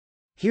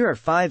Here are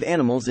 5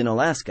 animals in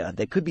Alaska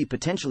that could be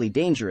potentially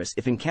dangerous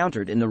if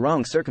encountered in the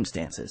wrong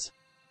circumstances.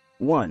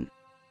 1.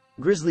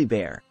 Grizzly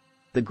bear.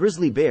 The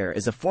grizzly bear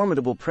is a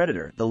formidable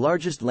predator, the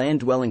largest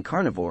land-dwelling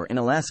carnivore in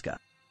Alaska.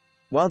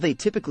 While they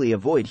typically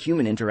avoid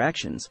human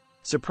interactions,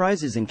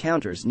 surprise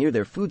encounters near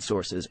their food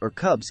sources or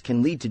cubs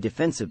can lead to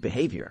defensive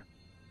behavior.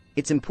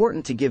 It's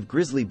important to give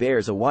grizzly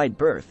bears a wide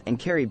berth and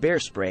carry bear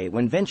spray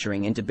when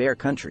venturing into bear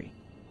country.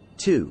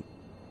 2.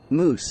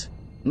 Moose.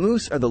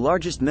 Moose are the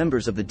largest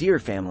members of the deer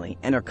family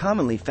and are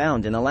commonly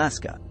found in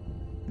Alaska.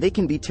 They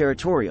can be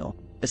territorial,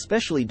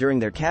 especially during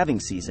their calving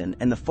season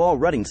and the fall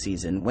rutting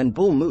season when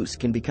bull moose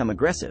can become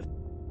aggressive.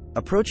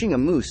 Approaching a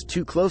moose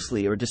too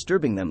closely or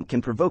disturbing them can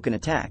provoke an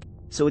attack,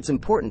 so it's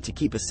important to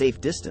keep a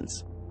safe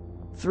distance.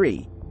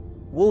 3.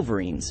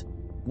 Wolverines.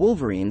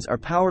 Wolverines are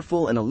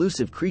powerful and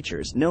elusive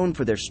creatures known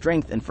for their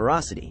strength and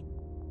ferocity.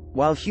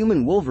 While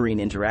human-wolverine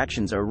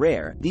interactions are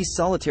rare, these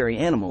solitary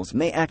animals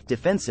may act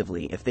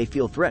defensively if they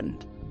feel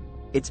threatened.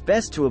 It's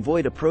best to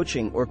avoid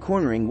approaching or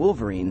cornering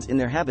wolverines in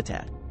their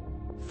habitat.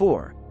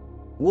 4.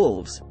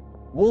 Wolves.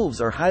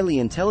 Wolves are highly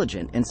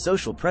intelligent and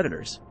social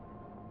predators.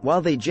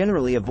 While they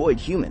generally avoid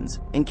humans,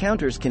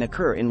 encounters can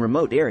occur in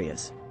remote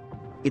areas.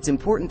 It's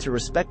important to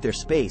respect their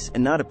space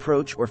and not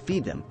approach or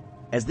feed them,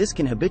 as this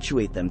can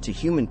habituate them to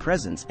human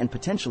presence and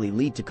potentially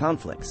lead to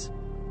conflicts.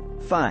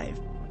 5.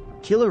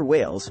 Killer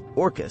whales,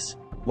 orcas.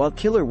 While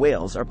killer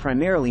whales are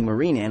primarily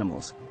marine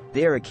animals,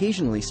 they are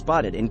occasionally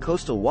spotted in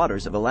coastal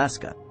waters of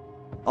Alaska.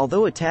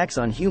 Although attacks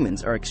on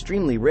humans are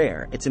extremely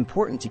rare, it's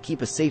important to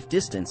keep a safe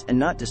distance and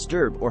not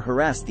disturb or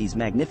harass these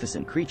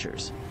magnificent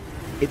creatures.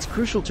 It's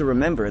crucial to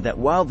remember that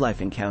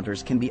wildlife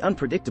encounters can be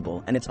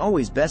unpredictable, and it's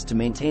always best to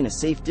maintain a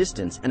safe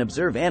distance and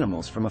observe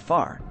animals from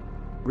afar.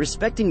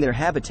 Respecting their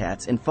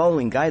habitats and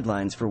following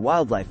guidelines for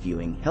wildlife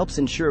viewing helps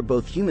ensure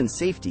both human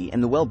safety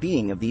and the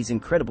well-being of these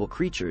incredible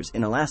creatures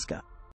in Alaska.